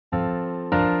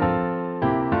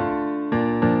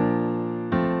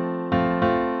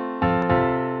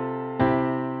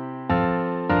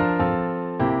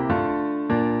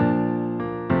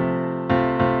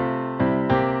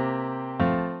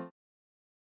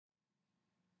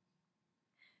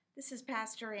This is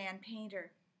Pastor Ann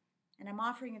Painter, and I'm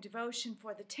offering a devotion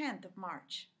for the 10th of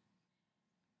March.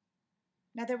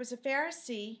 Now there was a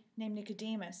Pharisee named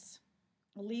Nicodemus,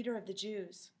 a leader of the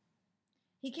Jews.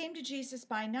 He came to Jesus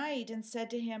by night and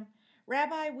said to him,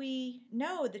 "Rabbi, we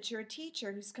know that you're a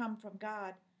teacher who's come from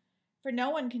God, for no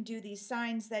one can do these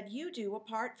signs that you do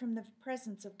apart from the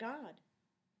presence of God."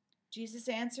 Jesus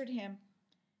answered him,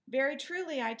 "Very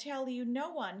truly I tell you, no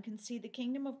one can see the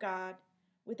kingdom of God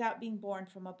without being born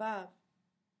from above."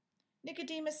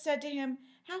 Nicodemus said to him,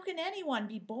 "How can anyone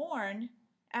be born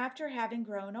after having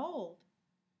grown old?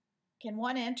 Can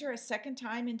one enter a second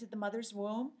time into the mother's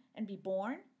womb and be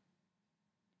born?"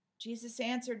 Jesus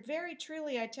answered, "Very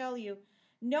truly I tell you,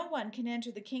 no one can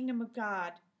enter the kingdom of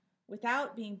God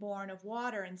without being born of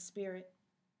water and spirit.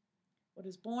 What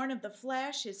is born of the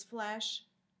flesh is flesh.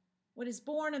 What is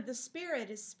born of the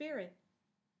Spirit is spirit.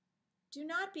 Do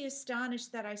not be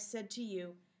astonished that I said to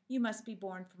you, you must be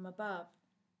born from above.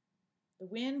 The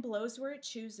wind blows where it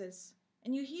chooses,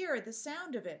 and you hear the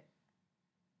sound of it,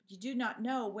 but you do not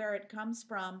know where it comes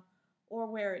from or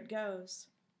where it goes.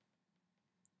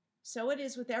 So it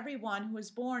is with everyone who is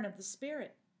born of the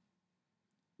Spirit."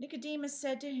 Nicodemus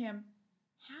said to him,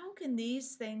 "How can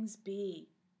these things be?"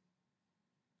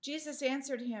 Jesus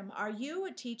answered him, "Are you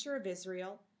a teacher of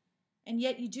Israel, and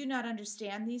yet you do not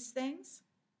understand these things?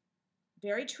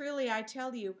 Very truly I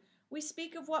tell you, we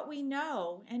speak of what we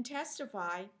know and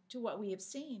testify to what we have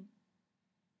seen,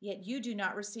 yet you do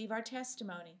not receive our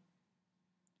testimony.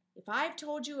 If I have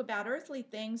told you about earthly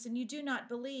things and you do not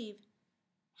believe,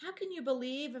 how can you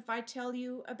believe if I tell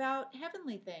you about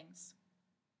heavenly things?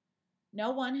 No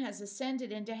one has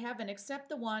ascended into heaven except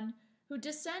the one who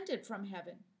descended from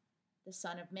heaven, the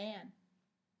Son of Man.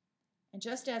 And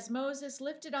just as Moses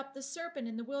lifted up the serpent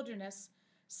in the wilderness,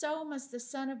 so must the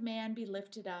Son of Man be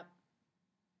lifted up,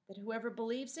 that whoever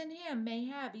believes in him may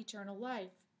have eternal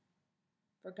life.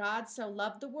 For God so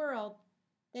loved the world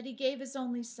that he gave his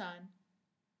only Son,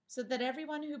 so that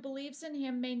everyone who believes in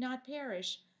him may not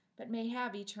perish, but may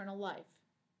have eternal life."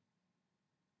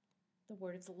 The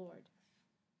word of the Lord.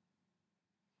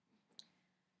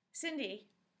 Cindy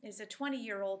is a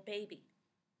 20-year-old baby.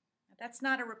 That's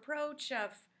not a reproach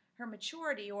of her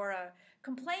maturity or a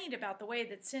complaint about the way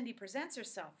that Cindy presents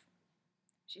herself.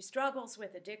 She struggles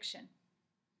with addiction.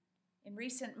 In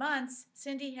recent months,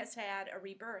 Cindy has had a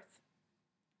rebirth.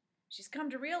 She's come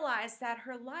to realize that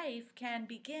her life can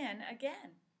begin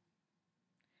again.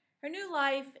 Her new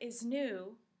life is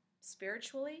new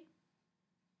spiritually,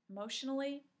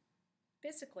 emotionally,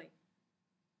 physically.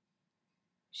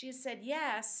 She has said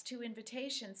yes to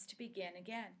invitations to begin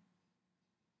again.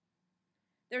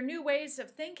 There are new ways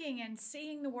of thinking and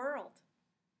seeing the world.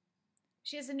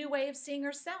 She has a new way of seeing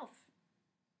herself.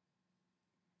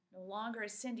 No longer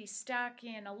is Cindy stuck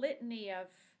in a litany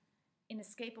of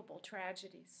inescapable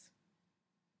tragedies.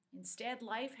 Instead,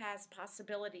 life has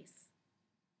possibilities.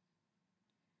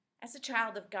 As a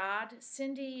child of God,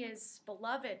 Cindy is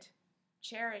beloved,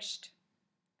 cherished,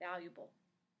 valuable.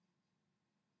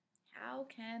 How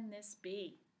can this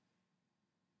be?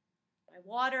 By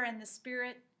water and the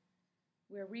Spirit,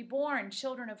 we're reborn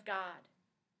children of God,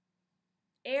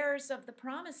 heirs of the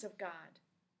promise of God,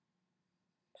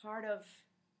 part of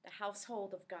the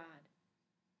household of God.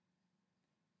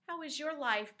 How is your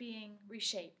life being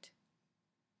reshaped?